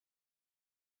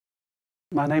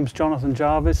My name's Jonathan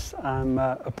Jarvis. I'm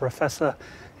a professor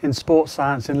in sports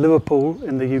science in Liverpool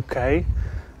in the UK,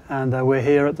 and we're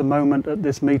here at the moment at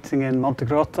this meeting in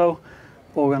Montegrotto,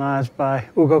 organised by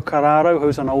Ugo Carraro,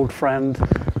 who's an old friend,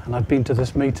 and I've been to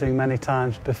this meeting many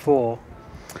times before.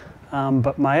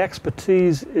 But my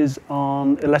expertise is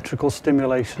on electrical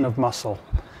stimulation of muscle.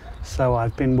 So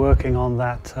I've been working on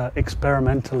that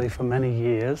experimentally for many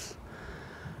years.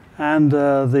 And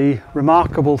the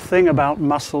remarkable thing about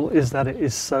muscle is that it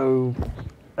is so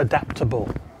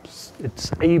adaptable. It's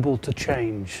able to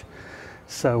change.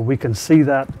 So we can see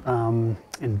that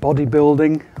in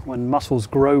bodybuilding when muscles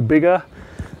grow bigger,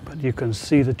 but you can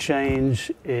see the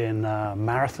change in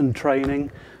marathon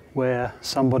training where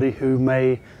somebody who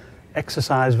may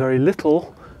exercise very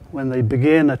little, when they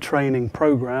begin a training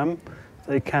program,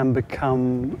 they can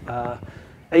become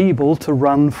able to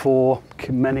run for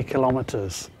many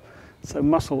kilometers. So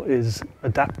muscle is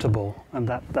adaptable, and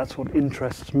that's what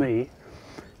interests me,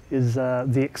 is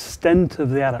the extent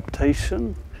of the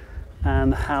adaptation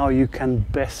and how you can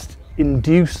best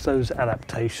induce those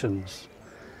adaptations.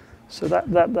 So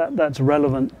that's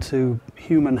relevant to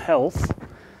human health,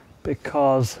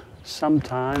 because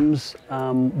sometimes,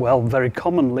 well, very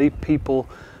commonly, people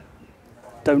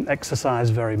don't exercise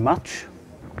very much.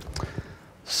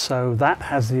 So that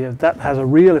has a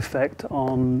real effect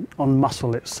on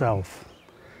muscle itself.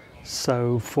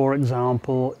 So, for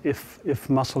example, if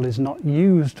muscle is not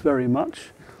used very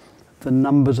much, the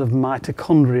numbers of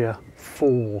mitochondria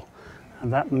fall,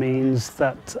 and that means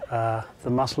that the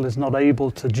muscle is not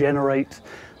able to generate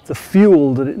the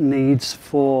fuel that it needs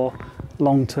for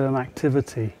long-term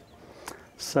activity.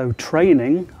 So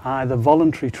training, either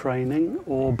voluntary training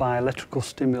or by electrical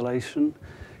stimulation,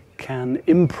 can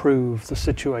improve the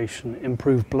situation,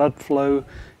 improve blood flow,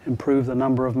 improve the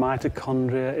number of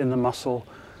mitochondria in the muscle,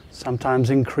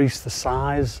 sometimes increase the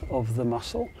size of the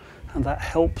muscle, and that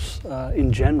helps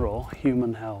in general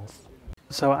human health.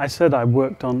 So I said I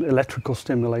worked on electrical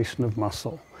stimulation of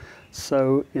muscle.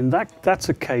 So in that's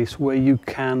a case where you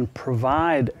can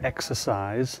provide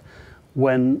exercise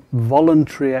when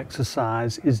voluntary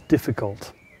exercise is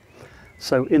difficult.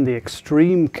 So in the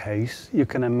extreme case, you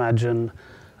can imagine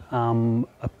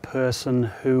a person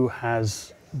who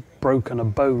has broken a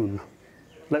bone.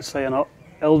 Let's say an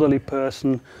elderly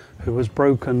person who has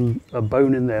broken a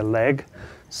bone in their leg,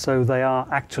 so they are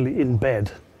actually in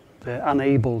bed. They're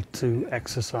unable to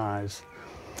exercise.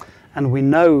 And we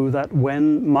know that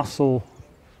when muscle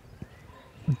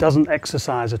doesn't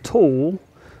exercise at all,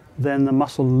 then the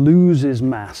muscle loses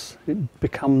mass. It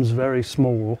becomes very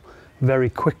small very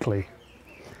quickly.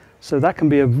 So that can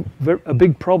be a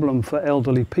big problem for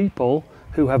elderly people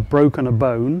who have broken a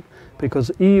bone,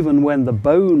 because even when the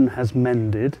bone has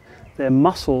mended, their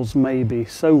muscles may be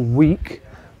so weak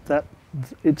that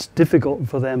it's difficult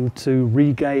for them to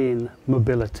regain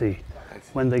mobility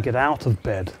when they get out of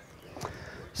bed.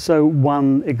 So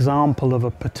one example of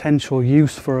a potential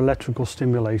use for electrical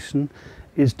stimulation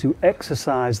is to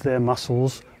exercise their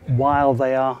muscles while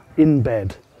they are in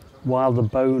bed, while the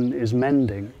bone is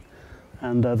mending.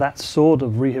 And that sort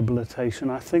of rehabilitation,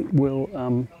 I think, will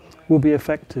be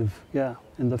effective, yeah,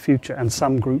 in the future. And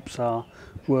some groups are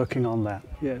working on that,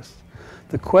 yes.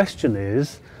 The question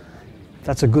is,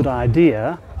 that's a good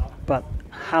idea, but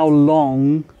how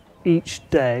long each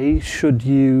day should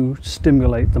you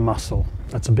stimulate the muscle?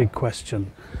 That's a big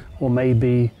question. Or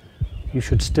maybe you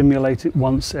should stimulate it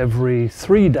once every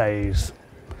 3 days.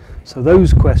 So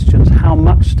those questions, how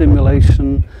much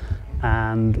stimulation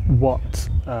and what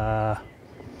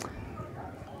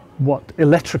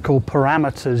electrical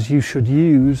parameters you should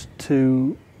use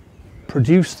to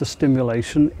produce the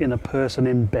stimulation in a person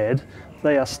in bed,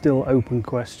 they are still open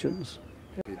questions.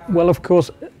 Well, of course,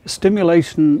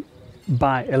 stimulation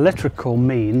by electrical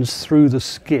means through the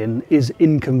skin is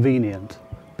inconvenient,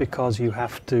 because you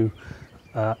have to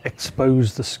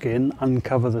expose the skin,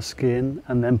 uncover the skin,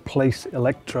 and then place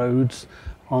electrodes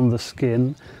on the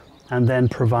skin and then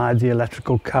provide the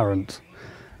electrical current.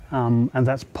 And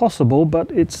that's possible,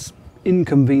 but it's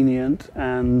inconvenient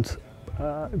and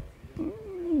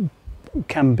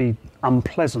can be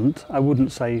unpleasant. I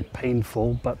wouldn't say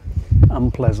painful, but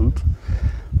unpleasant.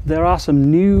 There are some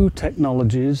new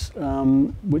technologies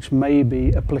which may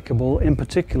be applicable, in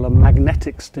particular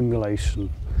magnetic stimulation.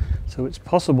 So it's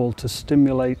possible to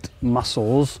stimulate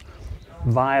muscles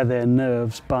via their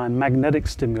nerves by magnetic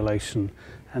stimulation.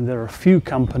 And there are a few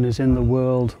companies in the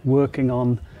world working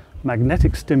on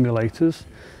magnetic stimulators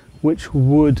which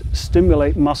would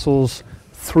stimulate muscles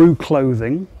through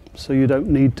clothing, so you don't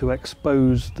need to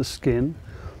expose the skin.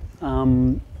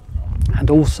 And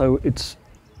also it's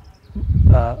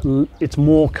it's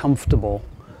more comfortable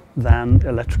than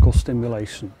electrical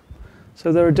stimulation.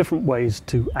 So there are different ways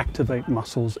to activate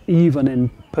muscles, even in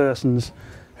persons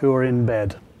who are in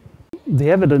bed. The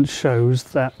evidence shows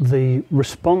that the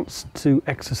response to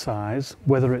exercise,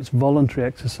 whether it's voluntary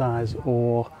exercise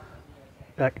or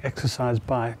exercise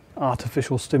by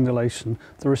artificial stimulation,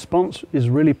 the response is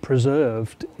really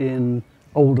preserved in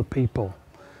older people.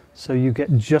 So you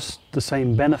get just the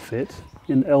same benefit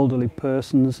in elderly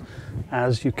persons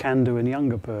as you can do in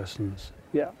younger persons.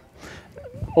 Yeah.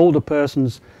 Older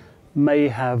persons may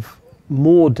have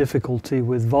more difficulty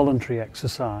with voluntary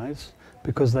exercise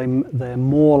because they're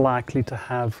more likely to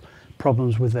have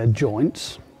problems with their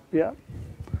joints, yeah,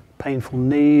 painful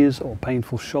knees or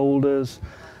painful shoulders,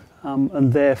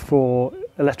 and therefore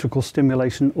electrical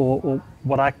stimulation or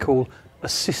what I call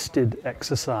assisted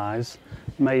exercise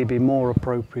may be more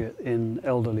appropriate in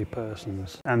elderly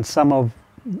persons. And some of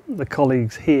the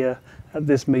colleagues here at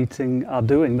this meeting are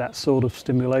doing that sort of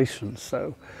stimulation.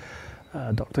 So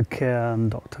Dr. Kern,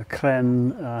 Dr.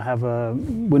 Kren,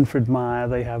 Winfried Meyer,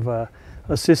 they have a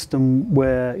system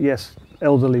where, yes,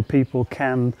 elderly people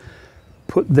can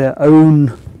put their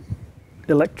own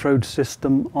electrode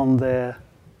system on their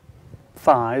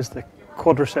thighs, the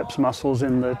quadriceps muscles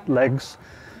in the legs,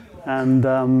 and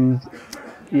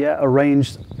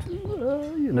arrange,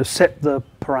 set the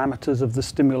parameters of the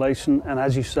stimulation, and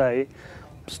as you say,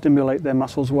 stimulate their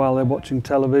muscles while they're watching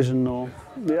television or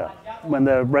when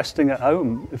they're resting at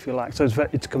home, if you like. So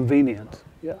it's convenient.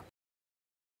 Yeah.